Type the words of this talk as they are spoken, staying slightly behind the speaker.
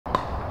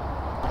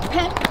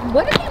Penn,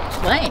 what are you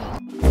playing?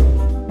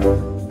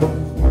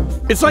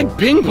 It's like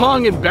ping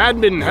pong and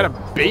badminton had a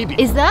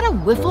baby. Is that a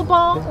wiffle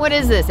ball? What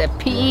is this, a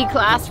PE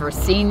class for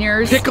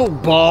seniors?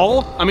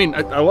 Pickleball? I mean,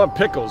 I love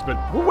pickles, but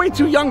we're way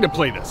too young to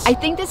play this. I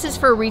think this is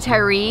for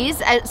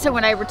retirees, so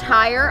when I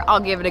retire, I'll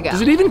give it a go.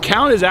 Does it even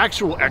count as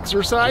actual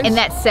exercise? And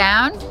that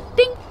sound,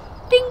 ding,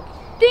 ding,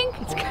 ding,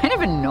 it's kind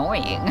of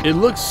annoying. It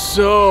looks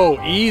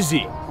so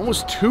easy,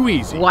 almost too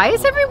easy. Why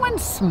is everyone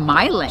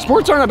smiling?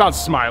 Sports aren't about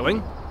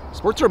smiling.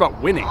 Sports are about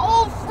winning.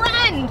 Oh,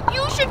 friend,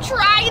 you should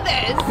try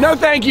this. No,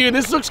 thank you.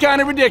 This looks kind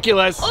of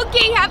ridiculous.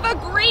 Okay, have a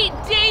great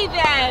day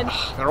then.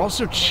 They're all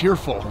so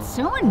cheerful.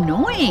 So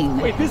annoying.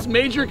 Wait, this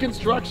major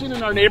construction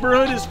in our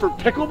neighborhood is for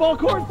pickleball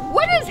court?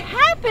 What is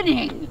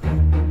happening?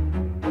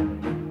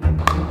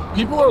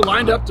 People are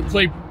lined up to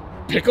play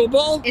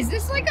pickleball? Is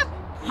this like a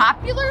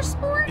popular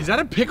sport? Is that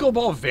a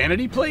pickleball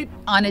vanity plate?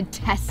 On a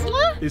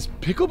Tesla? Is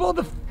pickleball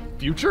the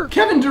future?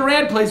 Kevin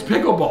Durant plays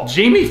pickleball.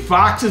 Jamie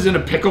Foxx is in a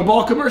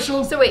pickleball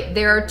commercial? So wait,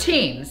 there are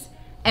teams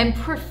and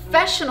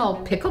professional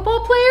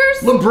pickleball players?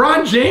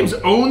 LeBron James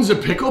owns a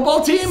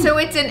pickleball team? So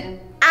it's an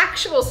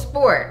actual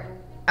sport.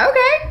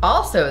 Okay.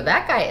 Also,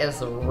 that guy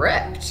is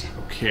ripped.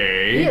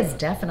 Okay. He is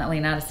definitely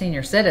not a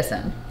senior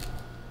citizen.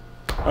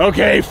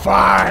 Okay,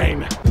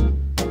 fine.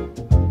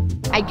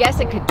 I guess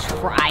I could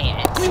try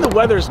it. I mean, the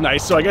weather's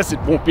nice, so I guess it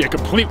won't be a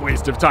complete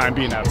waste of time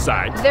being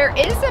outside. There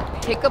is a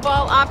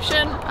pickleball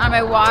option on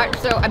my watch,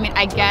 so I mean,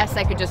 I guess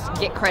I could just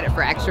get credit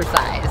for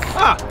exercise.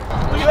 Ah,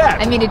 look at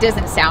that. I mean, it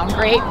doesn't sound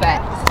great,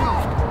 but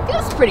it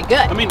feels pretty good.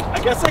 I mean, I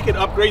guess I could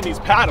upgrade these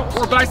paddles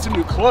or buy some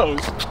new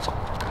clothes.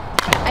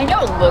 I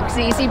know it looks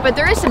easy, but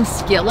there is some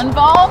skill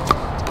involved.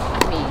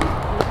 I mean,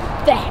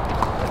 that.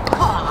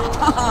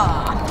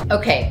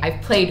 Okay,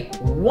 I've played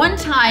one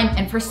time,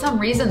 and for some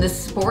reason, this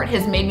sport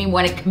has made me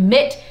want to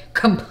commit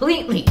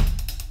completely.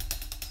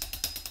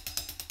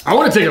 I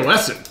want to take a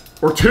lesson,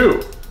 or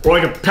two, or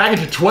like a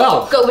package of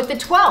 12. Go with the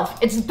 12.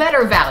 It's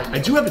better value. I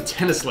do have a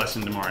tennis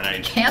lesson tomorrow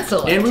night.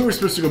 Cancel it. And we were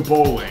supposed to go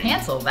bowling.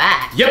 Cancel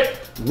that. Yep,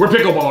 we're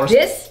pickleballers.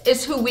 This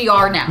is who we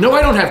are now. No,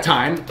 I don't have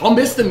time. I'll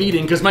miss the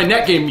meeting because my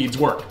net game needs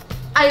work.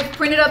 I've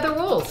printed out the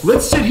rules.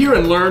 Let's sit here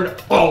and learn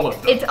all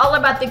of them. It's all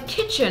about the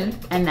kitchen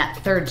and that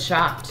third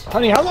shot.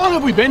 Honey, how long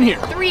have we been here?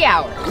 3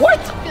 hours. What?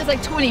 Feels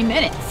like 20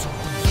 minutes.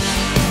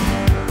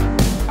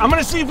 I'm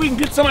gonna see if we can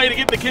get somebody to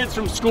get the kids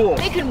from school.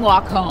 They can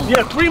walk home.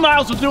 Yeah, 3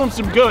 miles will do them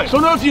some good.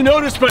 Don't know if you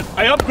noticed, but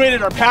I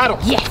upgraded our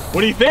paddles. Yes.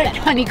 What do you think? That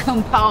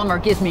honeycomb polymer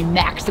gives me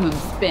maximum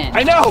spin.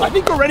 I know. I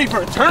think we're ready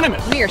for a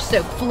tournament. We are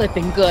so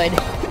flippin' good.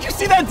 Did you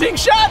see that dink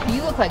shot?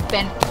 You look like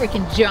Ben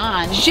freaking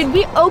John. Should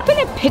we open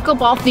a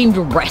pickleball themed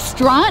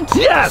restaurant?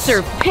 Yes.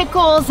 Serve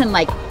pickles and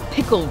like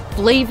pickle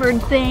flavored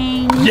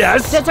things.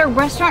 Yes. Does our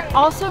restaurant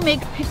also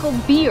make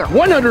pickled beer?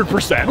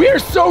 100%. We are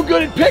so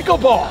good at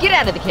pickleball. Get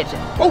out of the kitchen.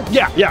 Oh,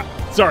 yeah.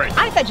 Sorry.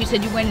 I thought you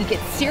said you wanted to get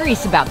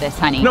serious about this,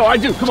 honey. No, I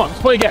do. Come on, let's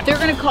play again. They're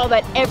gonna call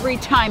that every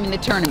time in the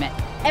tournament.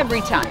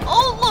 Every time.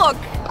 Oh, look,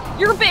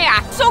 you're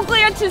back. So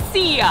glad to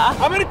see ya.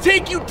 I'm gonna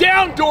take you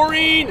down,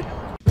 Doreen.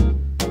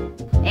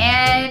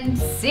 And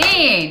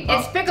scene.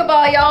 It's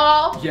pickleball,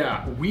 y'all.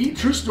 Yeah,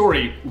 true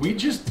story, we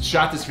just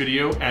shot this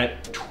video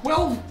at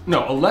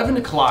 11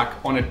 o'clock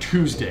on a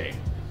Tuesday,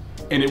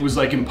 and it was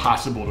like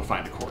impossible to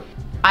find a court.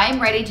 I'm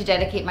ready to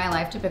dedicate my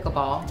life to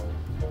pickleball.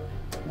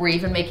 We're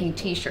even making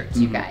t-shirts,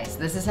 you guys.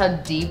 This is how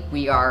deep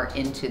we are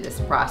into this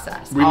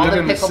process. We all live the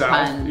in the pickle South.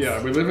 puns. Yeah,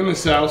 we live in the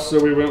South, so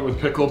we went with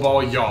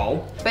pickleball,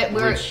 y'all. But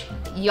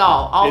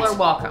y'all, all are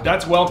welcome.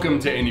 That's welcome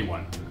to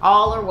anyone.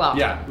 All are welcome.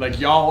 Yeah, like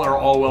y'all are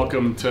all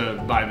welcome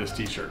to buy this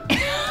t-shirt.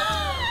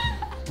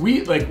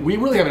 We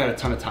really haven't had a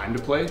ton of time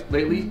to play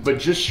lately, but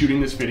just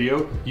shooting this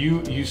video,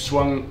 you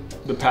swung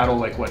the paddle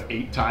like what,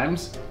 8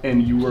 times,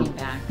 and you were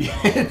back.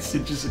 it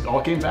just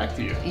all came back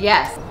to you.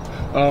 Yes.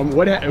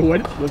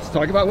 Let's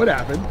talk about what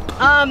happened.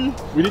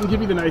 We didn't give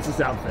you the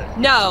nicest outfit.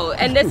 No,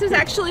 and this is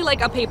actually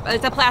like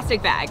it's a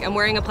plastic bag. I'm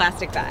wearing a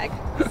plastic bag.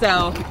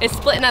 So it's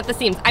splitting at the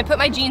seams. I put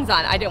my jeans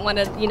on. I didn't want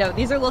to,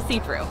 these are a little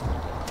see-through.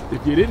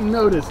 If you didn't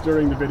notice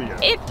during the video.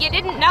 If you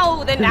didn't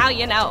know, then now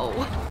you know.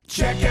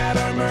 Check out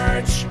our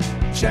merch,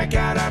 check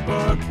out our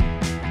book,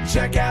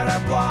 check out our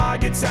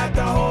blog. It's at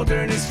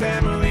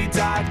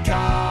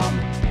theholdernessfamily.com.